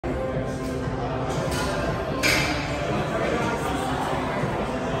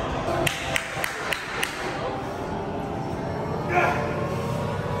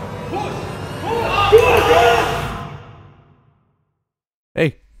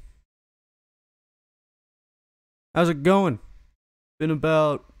How's it going? Been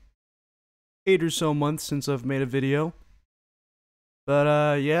about 8 or so months since I've made a video.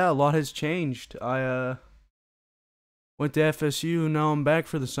 But yeah, a lot has changed. I went to FSU and now I'm back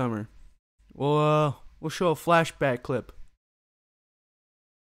for the summer. We'll show a flashback clip.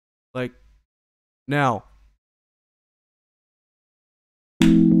 Like now.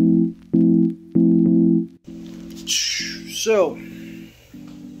 So,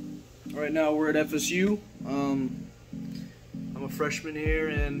 right now we're at FSU. I'm a freshman here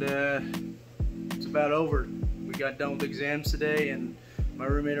and it's about over. We got done with exams today and my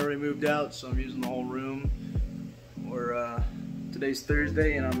roommate already moved out, so I'm using the whole room. Today's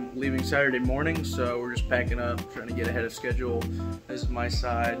Thursday and I'm leaving Saturday morning, so we're just packing up, trying to get ahead of schedule. This is my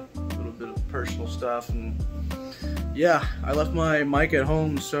side, a little bit of personal stuff, and yeah, I left my mic at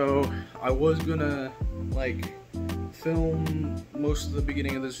home, so I was gonna like film most of the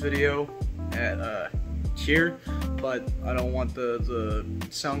beginning of this video at here, but I don't want the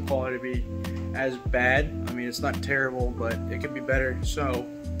sound quality to be as bad. I mean, it's not terrible, but it could be better. So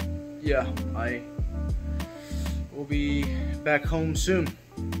yeah, I will be back home soon.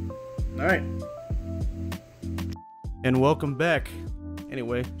 Alright, and welcome back.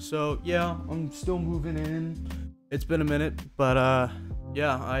 Anyway, so yeah, I'm still moving in. It's been a minute, but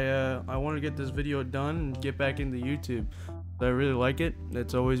yeah, I want to get this video done and get back into YouTube. I really like it.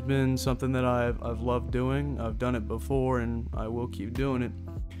 It's always been something that I've loved doing. I've done it before and I will keep doing it.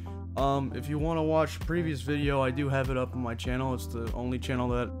 If you want to watch previous video, I do have it up on my channel. It's the only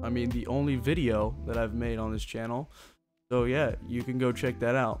the only video that I've made on this channel. So yeah, you can go check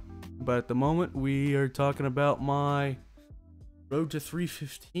that out. But at the moment, we are talking about my road to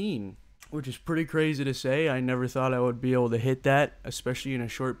 315, which is pretty crazy to say. I never thought I would be able to hit that, especially in a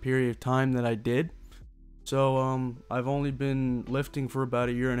short period of time that I did. So I've only been lifting for about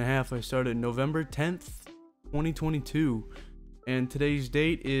a year and a half. I started November 10th, 2022, and today's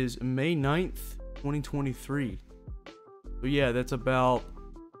date is May 9th, 2023. So yeah, that's about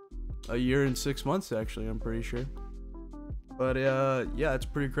a year and 6 months actually, I'm pretty sure. But yeah, it's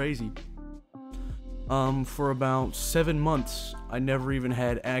pretty crazy. For about 7 months, I never even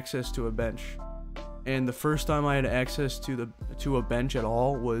had access to a bench. And the first time I had access to a bench at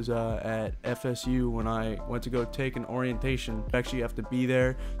all was at FSU when I went to go take an orientation. Actually, you have to be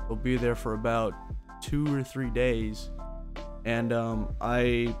there. We'll be there for about 2 or 3 days. And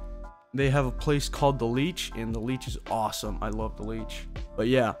they have a place called the Leech, and the Leech is awesome. I love the Leech. But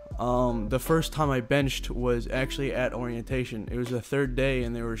yeah, the first time I benched was actually at orientation. It was the third day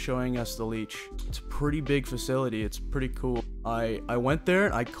and they were showing us the Leech. It's a pretty big facility. It's pretty cool. I went there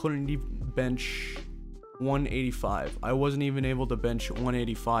and I couldn't even bench 185. I wasn't even able to bench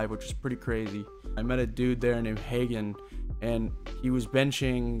 185, which is pretty crazy. I met a dude there named Hagen and he was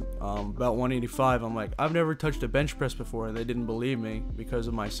benching about 185. I'm like, I've never touched a bench press before, and they didn't believe me because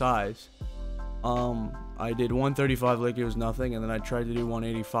of my size. I did 135 like it was nothing, and then I tried to do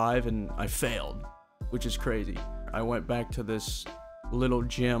 185 and I failed, which is crazy. I went back to this little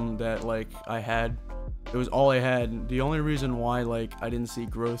gym that like I had. It was all I had. The only reason why like I didn't see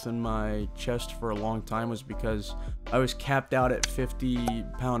growth in my chest for a long time was because I was capped out at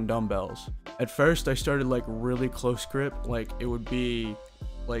 50-pound dumbbells. At first I started like really close grip, like it would be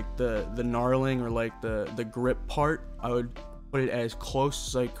like the gnarling or like the grip part. I would put it as close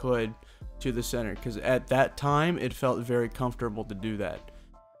as I could to the center because at that time it felt very comfortable to do that.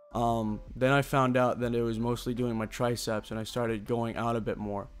 Then I found out that it was mostly doing my triceps and I started going out a bit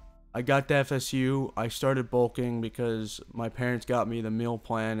more. I got to FSU, I started bulking because my parents got me the meal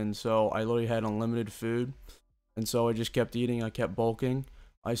plan, and so I literally had unlimited food, and so I just kept eating, I kept bulking.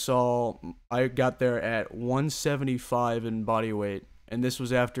 I got there at 175 in body weight, and this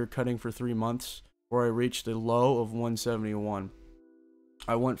was after cutting for 3 months, where I reached a low of 171.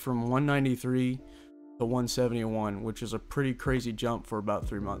 I went from 193 to 171, which is a pretty crazy jump for about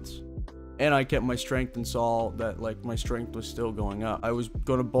 3 months. And I kept my strength and saw that like my strength was still going up. I was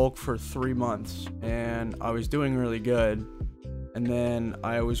going to bulk for 3 months and I was doing really good. And then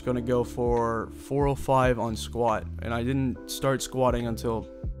I was going to go for 405 on squat, and I didn't start squatting until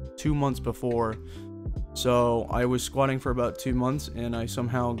 2 months before. So I was squatting for about 2 months and I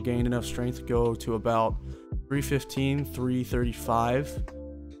somehow gained enough strength to go to about 315, 335.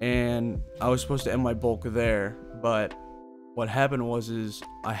 And I was supposed to end my bulk there, but what happened was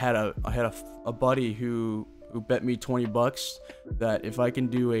I had a buddy who bet me 20 bucks that if I can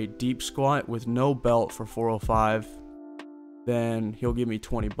do a deep squat with no belt for 405, then he'll give me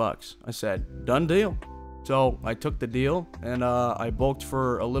 20 bucks. I said, done deal. So I took the deal and I bulked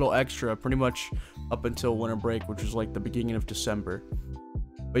for a little extra, pretty much up until winter break, which was like the beginning of December.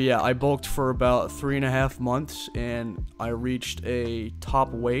 But yeah, I bulked for about 3.5 months, and I reached a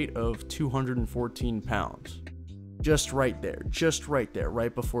top weight of 214 pounds. Just right there,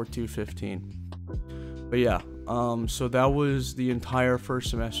 right before 215. But yeah, so that was the entire first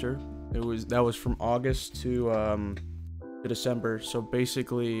semester. That was from August to December, so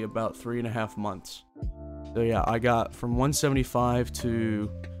basically about 3.5 months. So yeah, I got from 175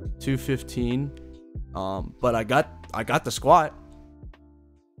 to 215, but I got the squat.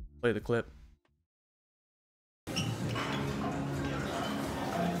 Play the clip.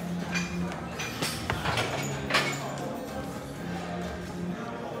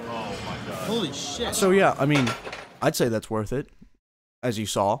 Holy shit. So yeah, I mean, I'd say that's worth it, as you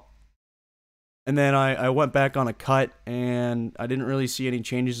saw. And then I went back on a cut, and I didn't really see any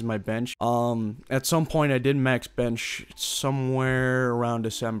changes in my bench. At some point I did max bench somewhere around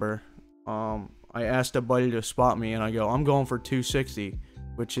December. I asked a buddy to spot me, and I go, I'm going for 260,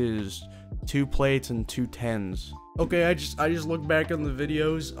 which is 2 plates and 2 tens. Okay, I just looked back on the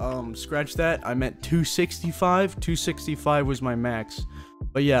videos. Scratch that. I meant 265. 265 was my max.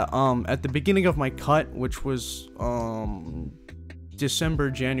 But yeah, at the beginning of my cut, which was December,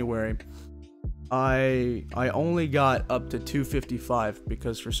 January, I only got up to 255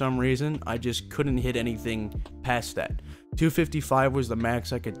 because for some reason I just couldn't hit anything past that. 255 was the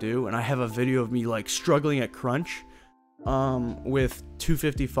max I could do, and I have a video of me like struggling at crunch with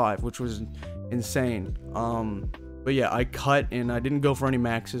 255, which was insane. But yeah, I cut and I didn't go for any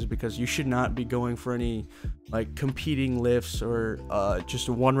maxes because you should not be going for any like competing lifts or just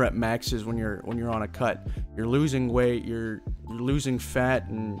 1 rep maxes when you're on a cut. You're losing weight, you're losing fat,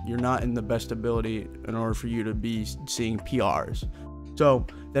 and you're not in the best ability in order for you to be seeing PRs. So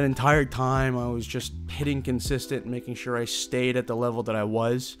that entire time I was just hitting consistent, making sure I stayed at the level that I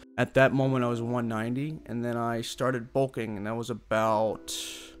was. At that moment I was 190, and then I started bulking, and that was about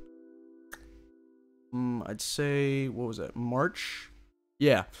I'd say, what was it, March?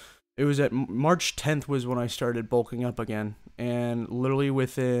 Yeah, it was at March 10th was when I started bulking up again, and literally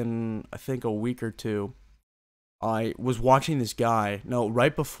within, I think, a week or two, I was watching this guy. No,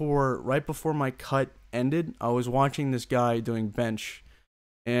 right before my cut ended, I was watching this guy doing bench,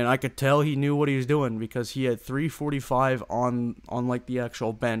 and I could tell he knew what he was doing because he had 345 on like the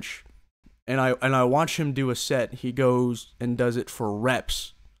actual bench, and I watched him do a set. He goes and does it for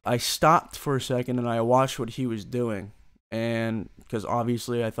reps. I stopped for a second and I watched what he was doing, and because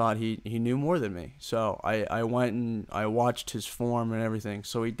obviously I thought he knew more than me, so I went and I watched his form and everything.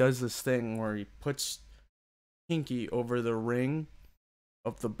 So he does this thing where he puts pinky over the ring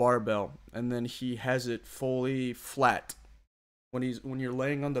of the barbell, and then he has it fully flat. When you're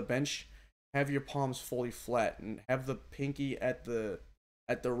laying on the bench, have your palms fully flat and have the pinky at the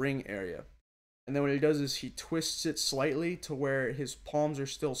ring area. And then what he does is he twists it slightly to where his palms are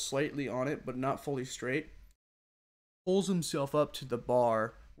still slightly on it, but not fully straight. Pulls himself up to the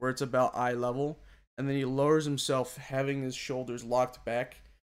bar where it's about eye level, and then he lowers himself, having his shoulders locked back.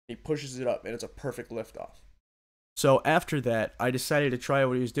 He pushes it up, and it's a perfect lift off. So after that, I decided to try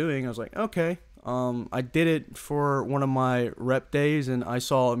what he was doing. I was like, okay. I did it for one of my rep days, and I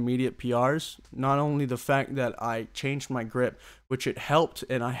saw immediate PRs. Not only the fact that I changed my grip, which it helped,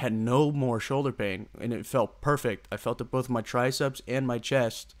 and I had no more shoulder pain, and it felt perfect. I felt it both my triceps and my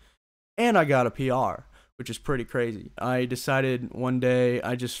chest, and I got a PR, which is pretty crazy. I decided one day,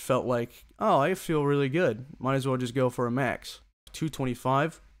 I just felt like, oh, I feel really good. Might as well just go for a max.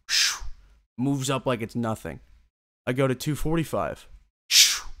 225, moves up like it's nothing. I go to 245,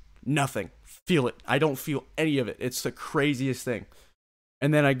 nothing. Feel it. I don't feel any of it. It's the craziest thing.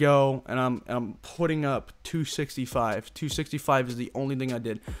 And then I go and I'm putting up 265. 265 is the only thing I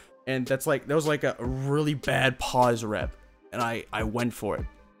did, and that was like a really bad pause rep, and I went for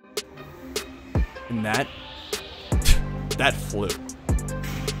it, and that flew.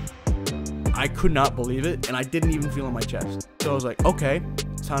 I could not believe it, and I didn't even feel in my chest. So I was like, okay,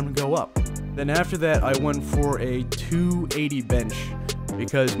 it's time to go up. Then after that, I went for a 280 bench,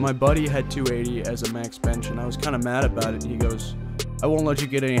 because my buddy had 280 as a max bench, and I was kind of mad about it. He goes, I won't let you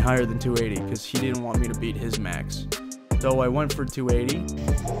get any higher than 280, because he didn't want me to beat his max. So I went for 280,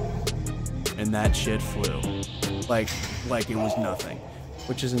 and that shit flew. Like it was nothing,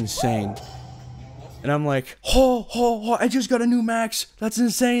 which is insane. And I'm like, oh, I just got a new max. That's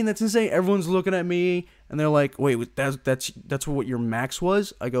insane. Everyone's looking at me, and they're like, wait, that's what your max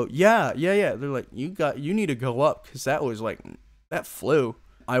was? I go, yeah. They're like, you need to go up, because that was like, that flew.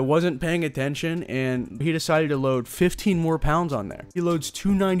 I wasn't paying attention, and he decided to load 15 more pounds on there. He loads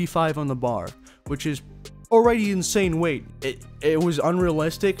 295 on the bar, which is already insane weight. It was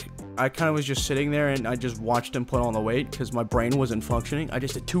unrealistic. I kind of was just sitting there and I just watched him put on the weight because my brain wasn't functioning. I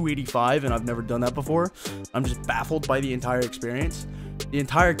just did 285 and I've never done that before. I'm just baffled by the entire experience. The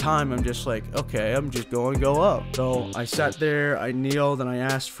entire time I'm just like, okay, I'm just going to go up. So I sat there, I kneeled, and I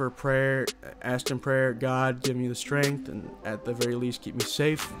asked for prayer, asked in prayer, God, give me the strength and at the very least keep me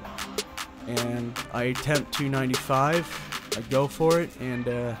safe. And I attempt 295. I go for it, and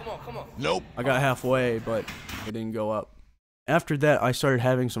come on. Nope. I got halfway, but it didn't go up. After that, I started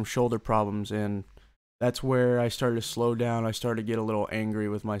having some shoulder problems, and that's where I started to slow down. I started to get a little angry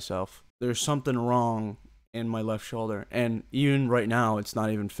with myself. There's something wrong in my left shoulder, and even right now, it's not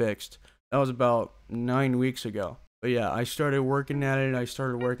even fixed. That was about 9 weeks ago. But yeah, I started working at it. I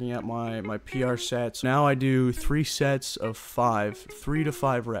started working at my PR sets. Now I do 3 sets of 5, 3 to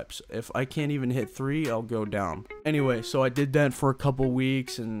 5 reps. If I can't even hit 3, I'll go down. Anyway, so I did that for a couple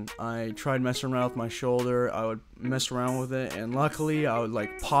weeks, and I tried messing around with my shoulder. I would mess around with it, and luckily I would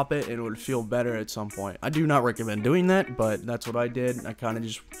like pop it and it would feel better at some point. I do not recommend doing that, but that's what I did. I kind of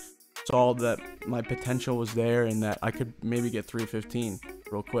just saw that my potential was there and that I could maybe get 315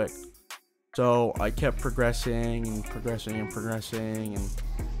 real quick. So I kept progressing and progressing and progressing, and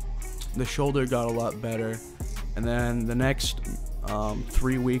the shoulder got a lot better. And then the next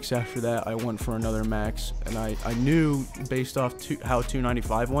 3 weeks after that, I went for another max, and I knew based off how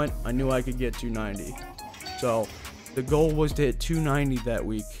 295 went, I knew I could get 290. So the goal was to hit 290 that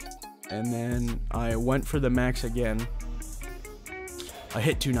week, and then I went for the max again. I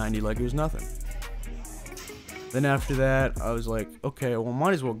hit 290 like it was nothing. Then after that, I was like, okay, well,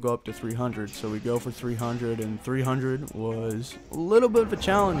 might as well go up to 300. So we go for 300, and 300 was a little bit of a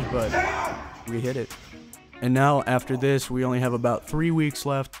challenge, but we hit it. And now after this, we only have about 3 weeks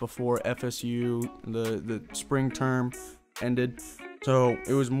left before FSU, the spring term, ended. So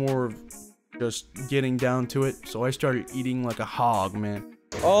it was more of just getting down to it. So I started eating like a hog, man.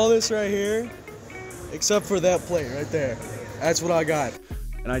 All this right here, except for that plate right there. That's what I got.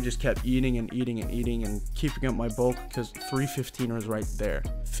 And I just kept eating and eating and eating and keeping up my bulk because 315 was right there,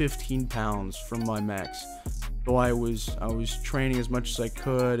 15 pounds from my max. So I was training as much as I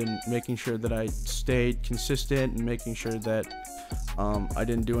could and making sure that I stayed consistent and making sure that I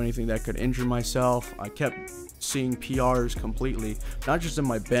didn't do anything that could injure myself. I kept seeing PRs completely, not just in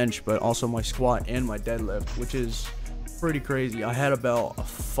my bench, but also my squat and my deadlift, which is pretty crazy. I had about a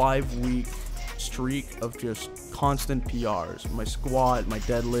 5-week streak of just constant PRs. My squat, my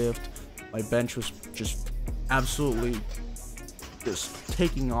deadlift, my bench was just absolutely just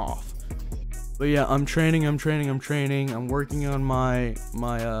taking off. But yeah, I'm training. I'm working on my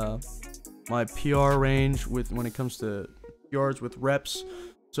PR range when it comes to yards with reps.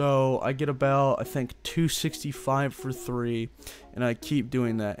 So I get about, I think, 265 for 3, and I keep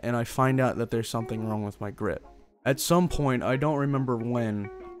doing that, and I find out that there's something wrong with my grip. At some point, I don't remember when,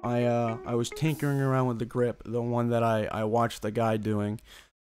 I was tinkering around with the grip, the one that I watched the guy doing.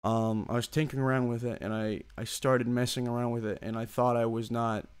 I was tinkering around with it, and I started messing around with it, and I thought I was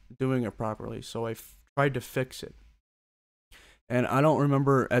not doing it properly, so I tried to fix it. And I don't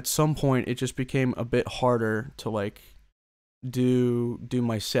remember, at some point it just became a bit harder to like do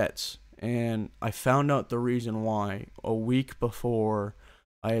my sets, and I found out the reason why a week before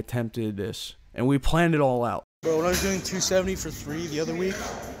I attempted this, and we planned it all out. Bro, when I was doing 270 for 3 the other week,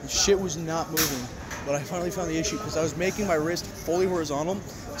 shit was not moving. But I finally found the issue because I was making my wrist fully horizontal,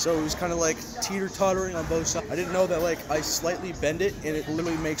 so it was kind of like teeter-tottering on both sides. I didn't know that like I slightly bend it and it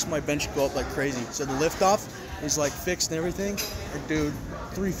literally makes my bench go up like crazy. So the lift off is like fixed and everything. And dude,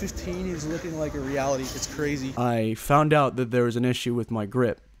 315 is looking like a reality. It's crazy. I found out that there was an issue with my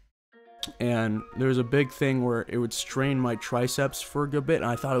grip. And there was a big thing where it would strain my triceps for a good bit, and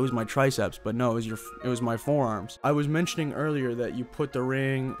I thought it was my triceps, but no, it was my forearms. I was mentioning earlier that you put the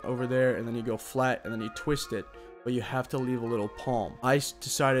ring over there and then you go flat and then you twist it, but you have to leave a little palm. I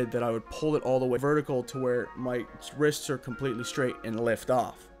decided that I would pull it all the way vertical to where my wrists are completely straight and lift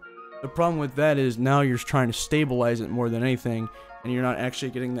off. The problem with that is now you're trying to stabilize it more than anything, and you're not actually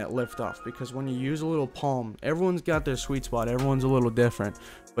getting that lift off, because when you use a little palm, everyone's got their sweet spot, everyone's a little different,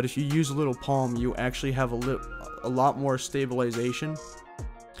 but if you use a little palm, you actually have a lot more stabilization,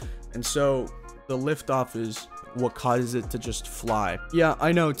 and so the lift off is what causes it to just fly. Yeah,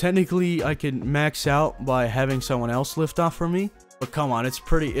 I know technically I can max out by having someone else lift off for me, but come on, it's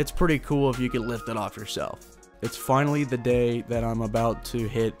pretty cool if you can lift it off yourself. It's finally the day that I'm about to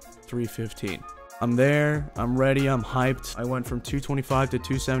hit 315. I'm there, I'm ready, I'm hyped. I went from 225 to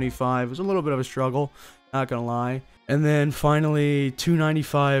 275. It was a little bit of a struggle, not gonna lie. And then finally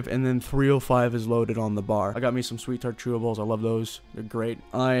 295 and then 305 is loaded on the bar. I got me some Sweet Tart Chewables. I love those. They're great.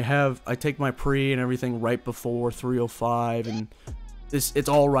 I take my pre and everything right before 305, and it's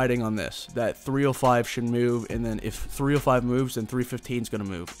all riding on this. That 305 should move, and then if 305 moves, then 315 is going to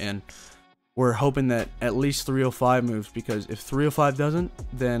move. And we're hoping that at least 305 moves, because if 305 doesn't,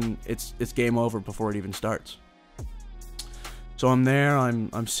 then it's game over before it even starts. So I'm there,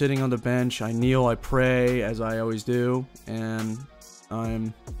 I'm sitting on the bench, I kneel, I pray, as I always do, and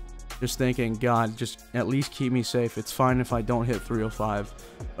I'm just thinking, God, just at least keep me safe. It's fine if I don't hit 305,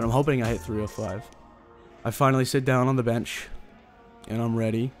 but I'm hoping I hit 305. I finally sit down on the bench, and I'm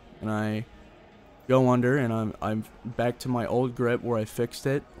ready, and I go under, and I'm back to my old grip where I fixed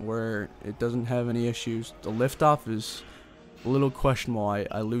it, where it doesn't have any issues. The liftoff is a little questionable.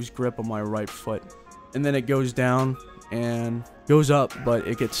 I lose grip on my right foot, and then it goes down and goes up, but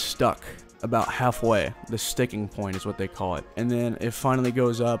it gets stuck about halfway. The sticking point is what they call it. And then it finally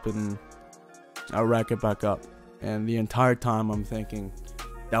goes up, and I rack it back up. And the entire time I'm thinking,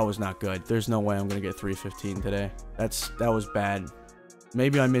 that was not good. There's no way I'm gonna get 315 today. That was bad.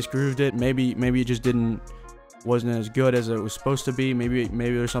 Maybe I misgrooved it. Maybe it just wasn't as good as it was supposed to be. Maybe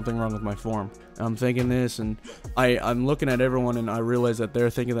there's something wrong with my form. And I'm thinking this, and I'm looking at everyone, and I realize that they're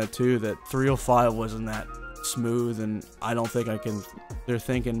thinking that too. That 305 wasn't that smooth, and I don't think I can. They're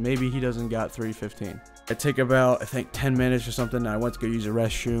thinking maybe he doesn't got 315. It took about, I think, 10 minutes or something. I went to go use a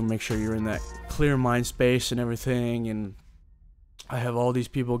restroom, make sure you're in that clear mind space and everything, and I have all these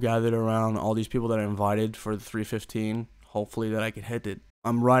people gathered around, all these people that I invited for the 315. Hopefully that I can hit it.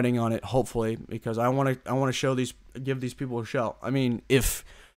 I'm riding on it, hopefully, because I want to give these people a shout. I mean, if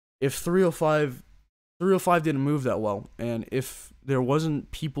 305 didn't move that well, and if there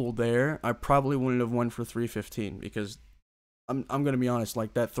wasn't people there, I probably wouldn't have went for 315, because I'm gonna be honest,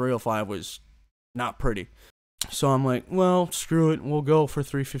 like, that 305 was not pretty. So I'm like, well, screw it, we'll go for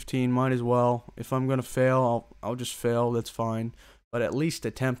 315, might as well. If I'm gonna fail, I'll just fail, that's fine, but at least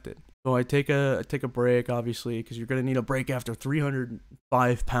attempt it. So I take a break, obviously, because you're gonna need a break after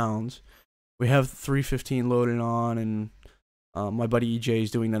 305 pounds. We have 315 loaded on, and my buddy EJ is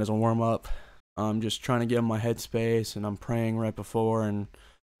doing that as a warm-up. I'm just trying to get in my headspace, and I'm praying right before and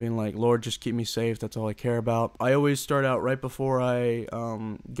being like, Lord, just keep me safe. That's all I care about. I always start out right before I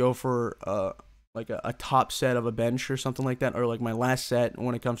go for like a top set of a bench or something like that, or like my last set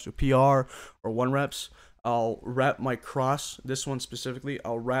when it comes to PR or 1 reps. I'll wrap my cross. This one specifically,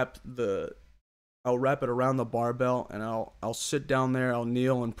 I'll wrap it around the barbell, and I'll sit down there. I'll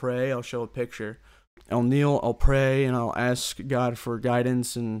kneel and pray. I'll show a picture. I'll kneel, I'll pray, and I'll ask God for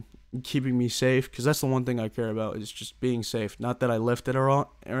guidance and keeping me safe, because that's the one thing I care about, is just being safe. Not that I lift it or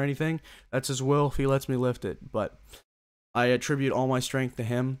anything. That's His will if He lets me lift it. But I attribute all my strength to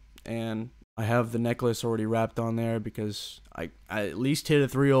Him, and I have the necklace already wrapped on there because I at least hit a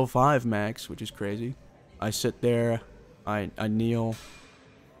 305 max, which is crazy. I sit there, I kneel,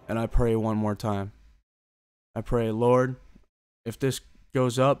 and I pray one more time. I pray, Lord, if this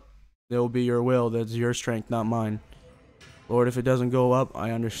goes up, there will be your will. That's your strength, not mine. Lord, if it doesn't go up,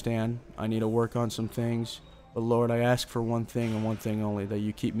 I understand. I need to work on some things. But Lord, I ask for one thing and one thing only, that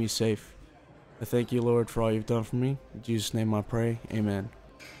you keep me safe. I thank you, Lord, for all you've done for me. In Jesus' name I pray. Amen.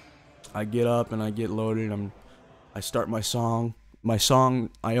 I get up and I get loaded. I start my song. My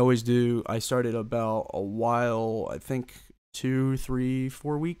song, I always do. I started about a while, I think 2, 3,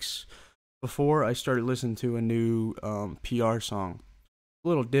 4 weeks before I started listening to a new PR song. A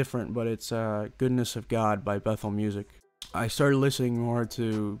little different, but it's Goodness of God by Bethel Music. I started listening more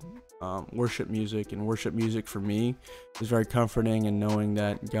to worship music, and worship music for me is very comforting, and knowing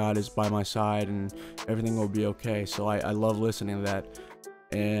that God is by my side and everything will be okay. So I love listening to that.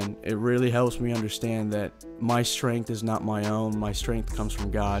 And it really helps me understand that my strength is not my own. My strength comes from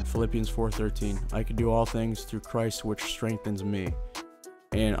God. Philippians 4:13. I can do all things through Christ, which strengthens me.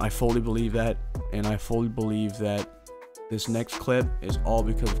 And I fully believe that. And I fully believe that this next clip is all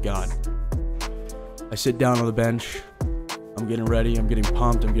because of God. I sit down on the bench. I'm getting ready. I'm getting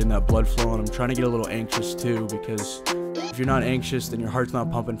pumped. I'm getting that blood flowing. I'm trying to get a little anxious too, because if you're not anxious, then your heart's not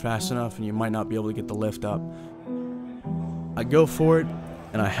pumping fast enough, and you might not be able to get the lift up. I go for it.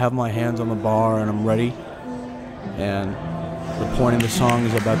 And I have my hands on the bar, and I'm ready, and the point of the song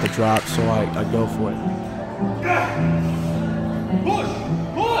is about to drop, so I go for it.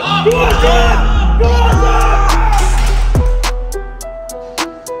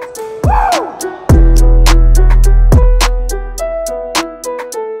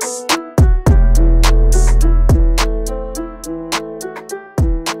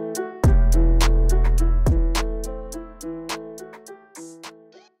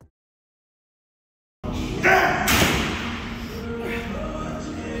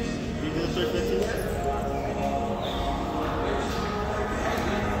 Should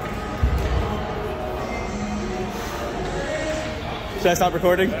I stop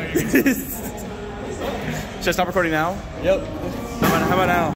recording? Should I stop recording now? Yep. How about now?